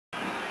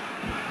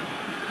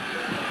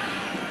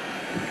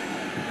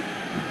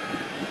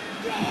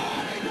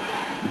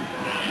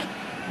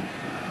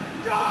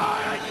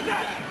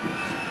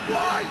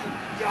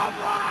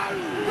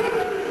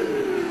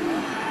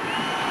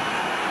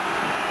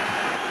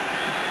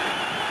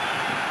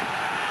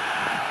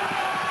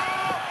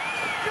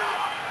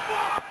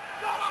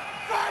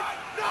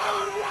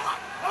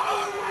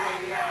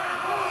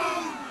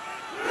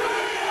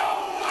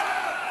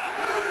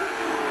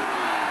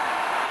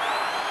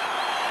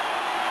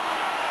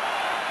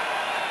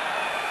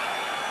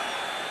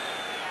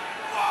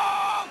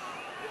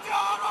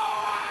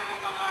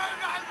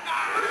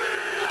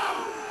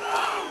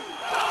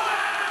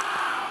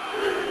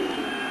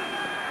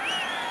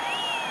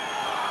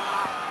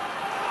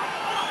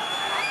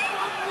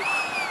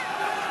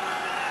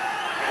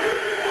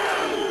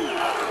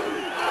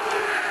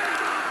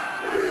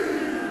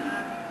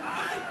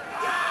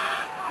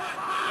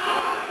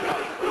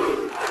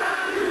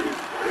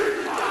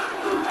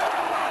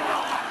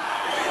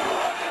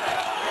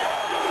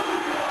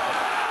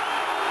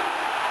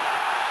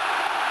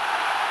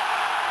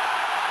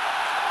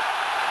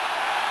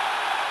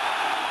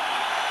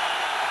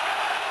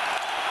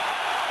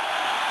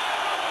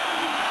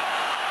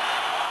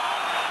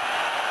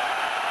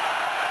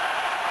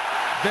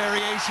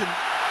variation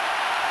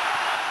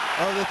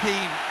of the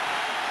theme.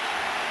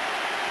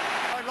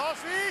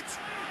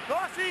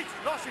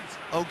 Last feet.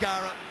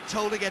 O'Gara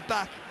told to get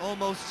back,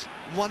 almost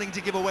wanting to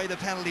give away the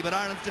penalty, but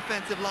Ireland's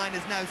defensive line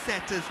is now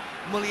set as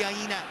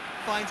Muliaina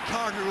finds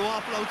Carter, who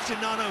offloads to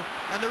Nono,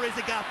 and there is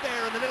a gap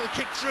there, and the little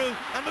kick through,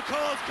 and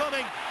McCall's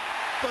coming,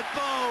 but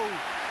Bow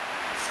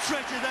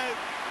stretches out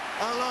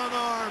a long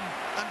arm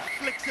and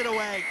flicks it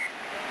away.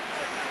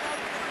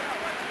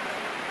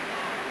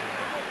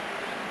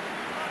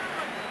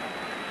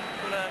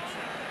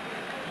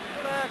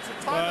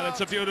 Well,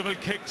 it's a beautiful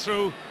kick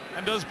through.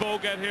 And does Bow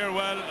get here?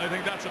 Well, I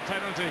think that's a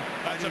penalty.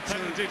 That's a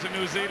penalty to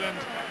New Zealand.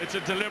 It's a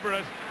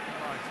deliberate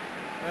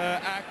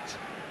act.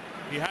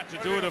 He had to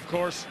do it, of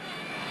course.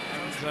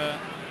 And,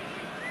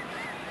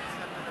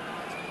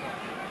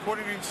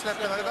 according to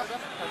slept it over.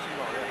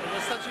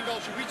 There's touching goal.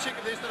 Should we check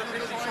if there's not a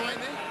penalty try in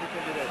there?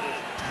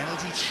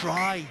 Penalty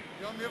try.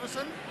 John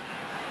Mivison.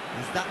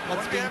 Is that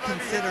what's being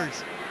considered?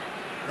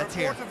 Let's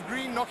hear. Report of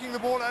Green knocking the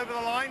ball over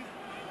the line.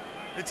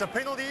 It's a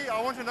penalty.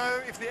 I want to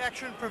know if the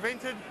action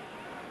prevented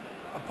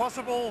a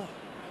possible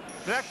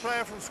black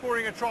player from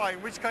scoring a try,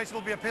 in which case it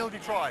will be a penalty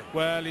try.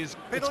 Well,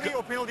 penalty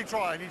or penalty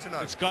try, I need to know.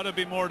 It's got to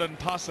be more than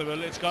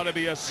possible. It's got to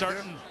be a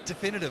certain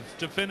definitive.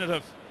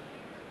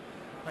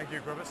 Thank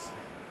you, Gribbis.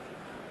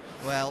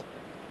 Well,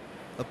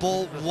 the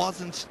ball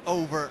wasn't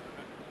over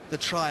the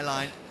try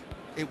line,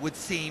 it would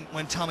seem,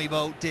 when Tommy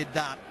Bow did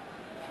that.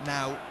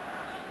 Now,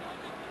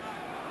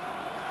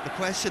 the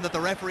question that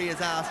the referee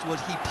has asked, would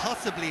he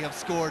possibly have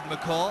scored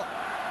McCall?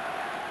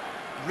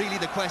 Really,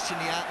 the question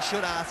he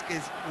should ask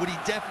is, would he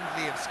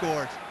definitely have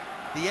scored?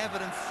 The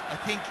evidence, I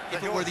think,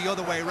 if it were the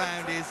other way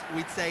around, is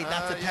we'd say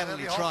that's a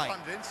penalty try.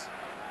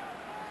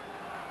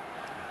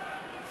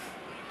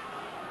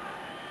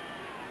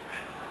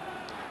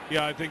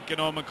 Yeah, I think, you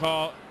know,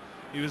 McCall,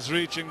 he was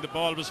reaching, the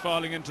ball was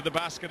falling into the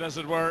basket, as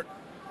it were.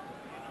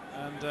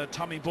 And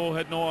Tommy Bow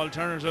had no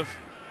alternative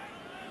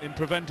in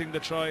preventing the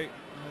try. And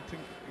I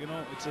think, you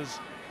know, it's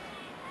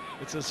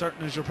as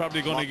certain as you're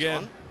probably going to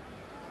get.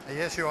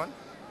 Yes, you're on.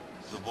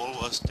 The ball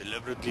was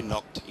deliberately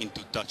knocked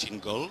into touching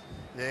goal.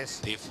 Yes.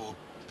 Therefore,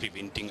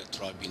 preventing a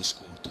try being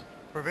scored.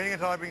 Preventing a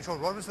try being scored.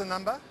 What was the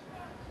number?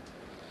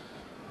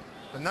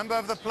 The number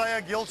of the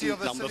player guilty of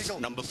the silly goal.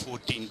 Number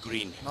 14,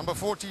 Green. Number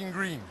 14,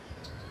 Green.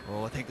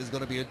 Oh, I think there's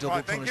going to be a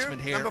double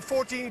punishment here. Number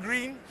 14,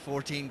 Green.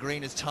 14,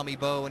 Green is Tommy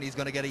Bow, and he's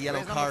going to get a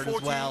yellow card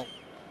as well.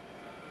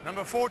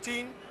 Number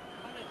 14.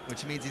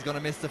 Which means he's going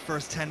to miss the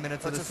first 10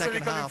 minutes of the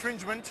second half. That's a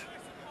infringement.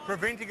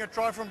 Preventing a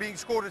try from being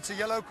scored, it's a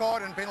yellow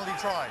card and penalty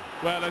try.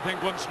 Well, I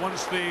think once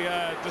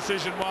the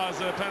decision was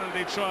a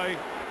penalty try,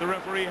 the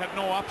referee had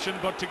no option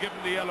but to give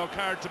him the yellow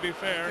card, to be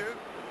fair.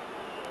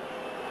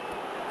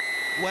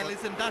 Well,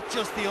 isn't that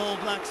just the All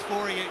Blacks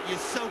for you? You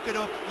soak it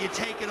up, you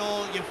take it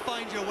all, you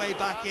find your way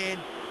back in,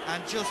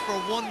 and just for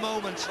one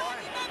moment,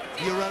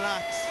 you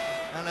relax.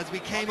 And as we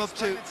came up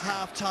to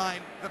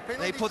half-time,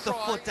 they put the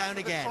foot down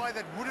again. The try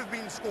that would have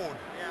been scored.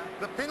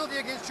 The penalty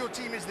against your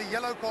team is the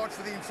yellow card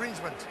for the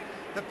infringement.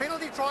 The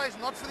penalty try is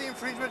not for the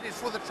infringement, it's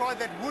for the try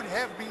that would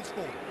have been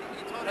scored.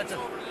 That's it.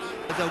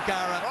 As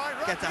O'Gara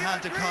gets a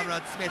hand to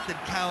Conrad Smith, and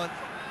Cowan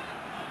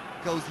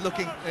goes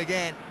looking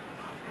again.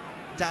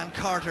 Dan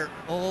Carter,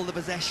 all the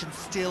possession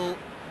still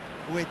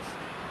with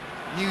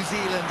New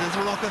Zealand as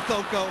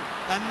Rokothoko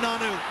and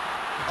Nonu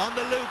on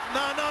the loop.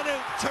 Nonu,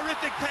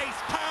 terrific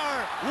pace,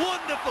 power,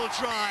 wonderful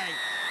try.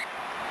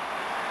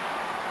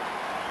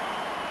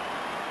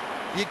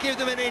 You give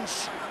them an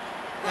inch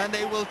and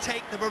they will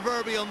take the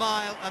proverbial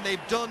mile, and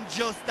they've done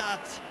just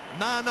that.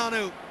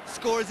 Nonu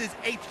scores his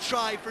 8th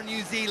try for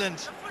New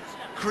Zealand,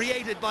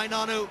 created by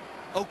Nonu.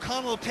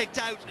 O'Connell picked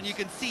out, and you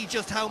can see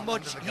just how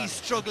much he's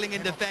struggling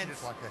in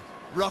defence.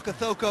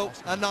 Rokothoko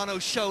and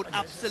Nonu showed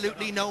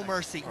absolutely no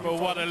mercy. But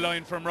what a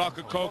line from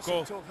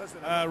Rokothoko,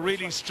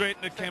 really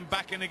straightened it, came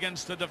back in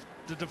against the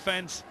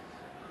defence,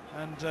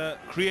 and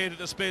created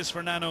a space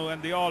for Nonu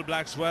and the All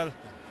Blacks well.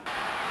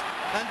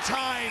 And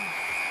time,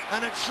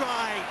 and a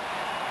try.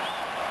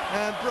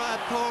 And Brad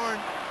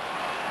Thorne,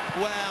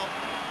 well,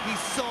 he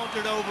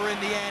sauntered over in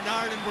the end.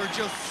 Ireland were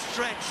just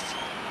stretched,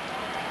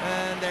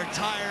 and they're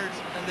tired,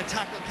 and the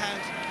tackle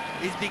count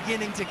is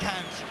beginning to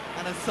count.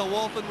 And as so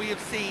often we have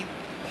seen,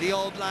 the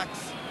All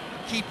Blacks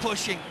keep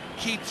pushing,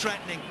 keep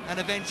threatening, and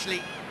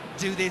eventually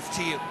do this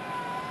to you.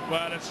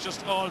 Well, it's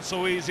just all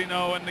so easy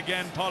now, and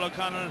again, Paul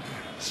O'Connell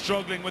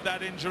struggling with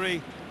that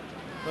injury.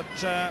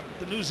 But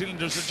the New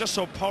Zealanders are just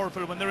so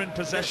powerful when they're in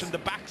possession, the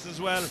backs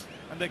as well,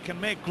 and they can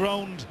make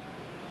ground.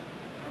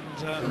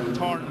 And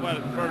Thorne, well,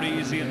 very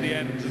easy in the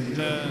end. And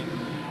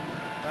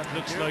that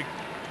looks like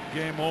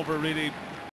game over, really.